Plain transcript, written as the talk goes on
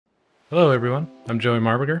Hello, everyone. I'm Joey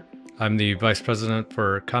Marberger. I'm the Vice President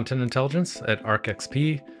for Content Intelligence at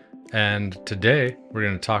ArcXP, and today we're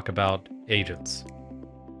going to talk about agents.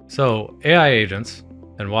 So, AI agents,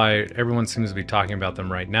 and why everyone seems to be talking about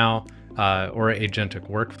them right now, or agentic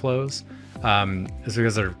workflows, is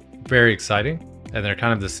because they're very exciting and they're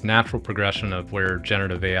kind of this natural progression of where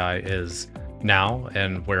generative AI is now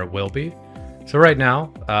and where it will be. So, right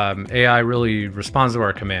now, AI really responds to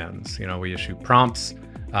our commands. We issue prompts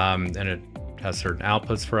and it has certain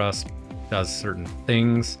outputs for us, does certain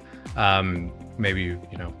things. Maybe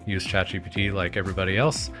use ChatGPT like everybody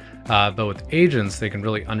else, but with agents, they can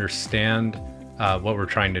really understand what we're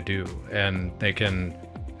trying to do, and they can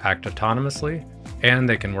act autonomously, and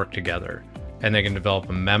they can work together, and they can develop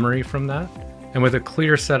a memory from that. And with a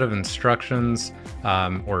clear set of instructions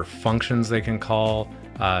or functions they can call,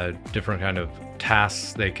 different kind of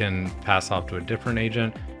tasks they can pass off to a different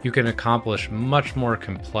agent, you can accomplish much more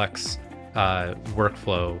complex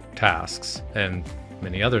workflow tasks and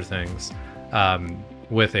many other things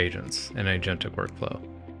with agents and agentic workflow.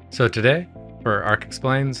 So today, for Arc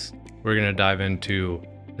Explains, we're going to dive into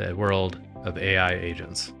the world of AI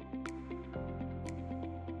agents.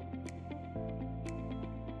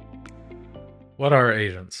 What are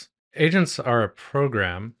agents? Agents are a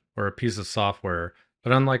program or a piece of software,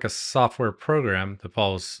 but unlike a software program that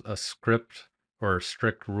follows a script or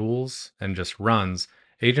strict rules and just runs,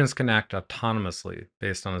 agents can act autonomously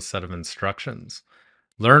based on a set of instructions,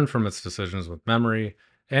 learn from its decisions with memory,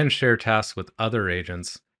 and share tasks with other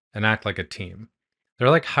agents and act like a team. They're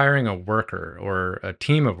like hiring a worker or a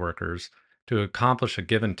team of workers to accomplish a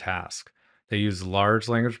given task. They use large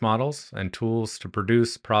language models and tools to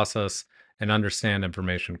produce, process, and understand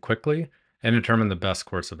information quickly and determine the best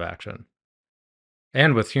course of action.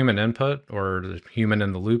 And with human input or the human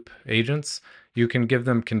in the loop agents, you can give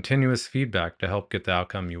them continuous feedback to help get the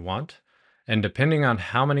outcome you want. And depending on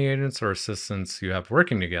how many agents or assistants you have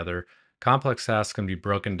working together, complex tasks can be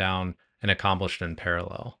broken down and accomplished in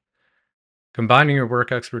parallel. Combining your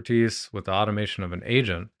work expertise with the automation of an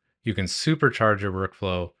agent, you can supercharge your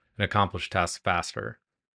workflow and accomplish tasks faster.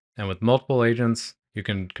 And with multiple agents, you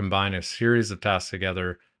can combine a series of tasks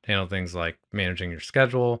together to handle things like managing your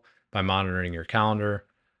schedule, by monitoring your calendar,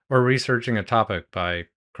 or researching a topic by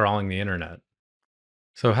crawling the internet.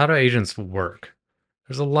 So, how do agents work?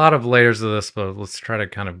 There's a lot of layers of this, but let's try to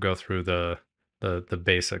kind of go through the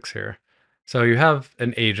basics here. So, you have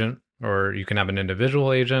an agent, or you can have an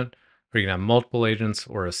individual agent, or you can have multiple agents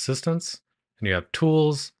or assistants, and you have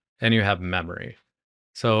tools, and you have memory.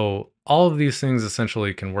 So, all of these things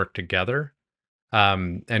essentially can work together,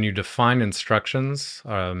 and you define instructions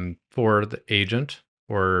for the agent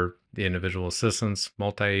or the individual assistants,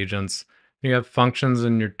 multi agents. You have functions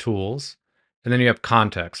in your tools, and then you have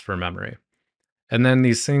context for memory. And then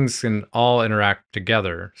these things can all interact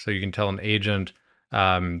together. So you can tell an agent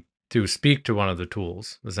to speak to one of the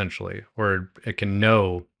tools, essentially, or it can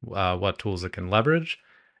know what tools it can leverage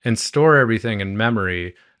and store everything in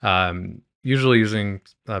memory, usually using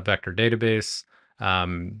a vector database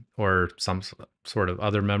or some sort of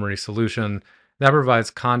other memory solution that provides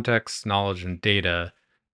context, knowledge, and data.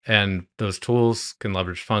 And those tools can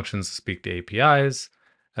leverage functions to speak to APIs.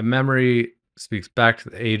 A memory speaks back to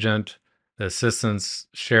the agent. The assistants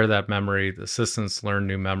share that memory. The assistants learn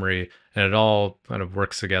new memory, and it all kind of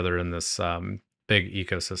works together in this big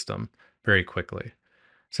ecosystem very quickly.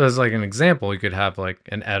 So, as like an example, you could have like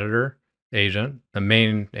an editor agent, the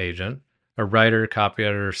main agent, a writer, copy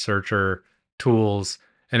editor, searcher, tools,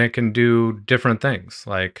 and it can do different things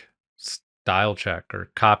like style check or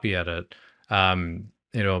copy edit.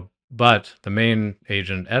 But the main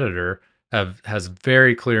agent editor has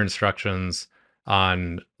very clear instructions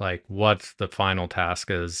on like what the final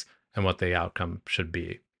task is and what the outcome should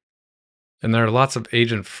be. And there are lots of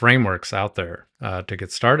agent frameworks out there to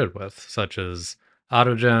get started with, such as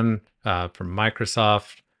AutoGen from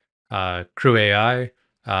Microsoft, Crew AI,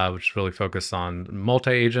 which is really focused on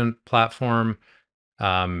multi-agent platform.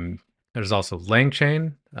 There's also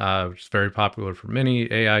LangChain, which is very popular for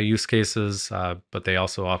many AI use cases, but they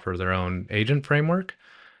also offer their own agent framework.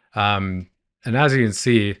 And as you can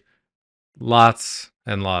see, lots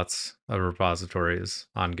and lots of repositories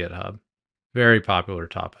on GitHub. Very popular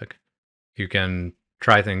topic. You can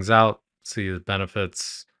try things out, see the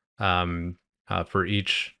benefits for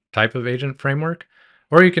each type of agent framework,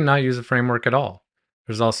 or you can not use a framework at all.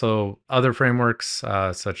 There's also other frameworks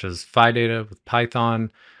such as PyData with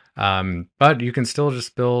Python, but you can still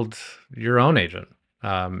just build your own agent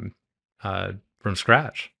from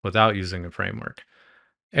scratch without using a framework.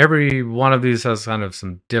 Every one of these has kind of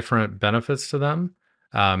some different benefits to them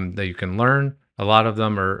that you can learn. A lot of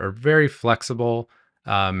them are very flexible.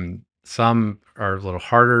 Some are a little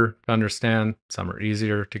harder to understand, some are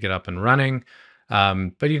easier to get up and running,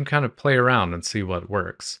 but you can kind of play around and see what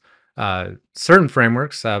works. Certain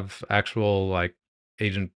frameworks have actual like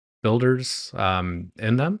agent builders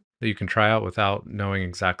in them that you can try out without knowing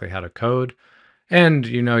exactly how to code. And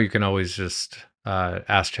you can always just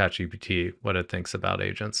ask ChatGPT what it thinks about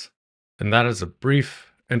agents. And that is a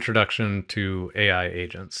brief introduction to AI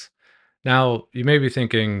agents. Now, you may be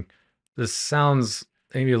thinking, this sounds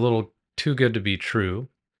maybe a little too good to be true,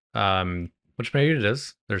 which maybe it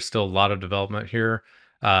is. There's still a lot of development here,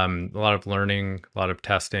 a lot of learning, a lot of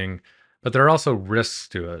testing, but there are also risks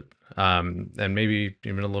to it, and maybe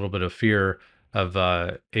even a little bit of fear of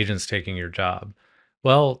agents taking your job.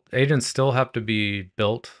 Well, agents still have to be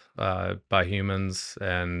built by humans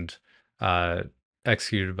and uh,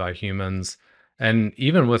 executed by humans. And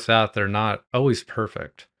even with that, they're not always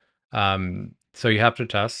perfect. So you have to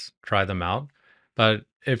test, try them out. But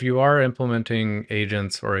if you are implementing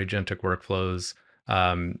agents or agentic workflows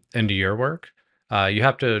into your work, you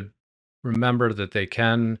have to remember that they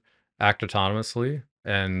can act autonomously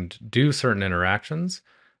and do certain interactions.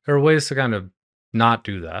 There are ways to kind of not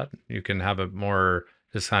do that. You can have it more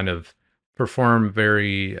just kind of perform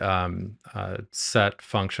very set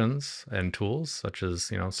functions and tools, such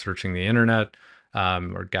as searching the internet,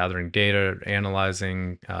 or gathering data,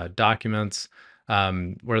 analyzing documents,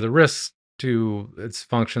 where the risk to its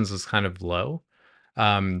functions is kind of low.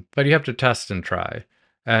 But you have to test and try.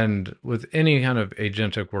 And with any kind of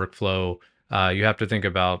agentic workflow, you have to think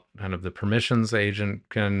about kind of the permissions the agent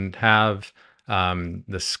can have,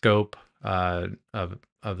 the scope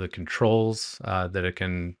of the controls that it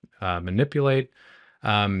can manipulate,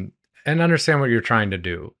 um, and understand what you're trying to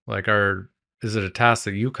do. Like, is it a task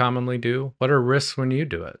that you commonly do? What are risks when you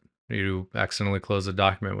do it? You accidentally close a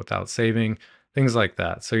document without saving, things like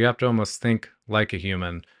that. So you have to almost think like a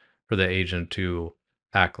human for the agent to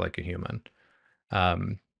act like a human.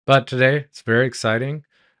 But today, it's very exciting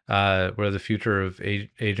where the future of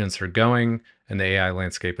agents are going and the AI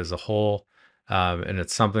landscape as a whole. And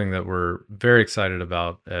it's something that we're very excited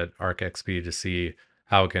about at ArcXP to see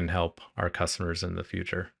how it can help our customers in the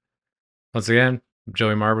future. Once again, I'm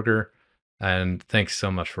Joey Marberger, and thanks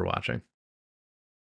so much for watching.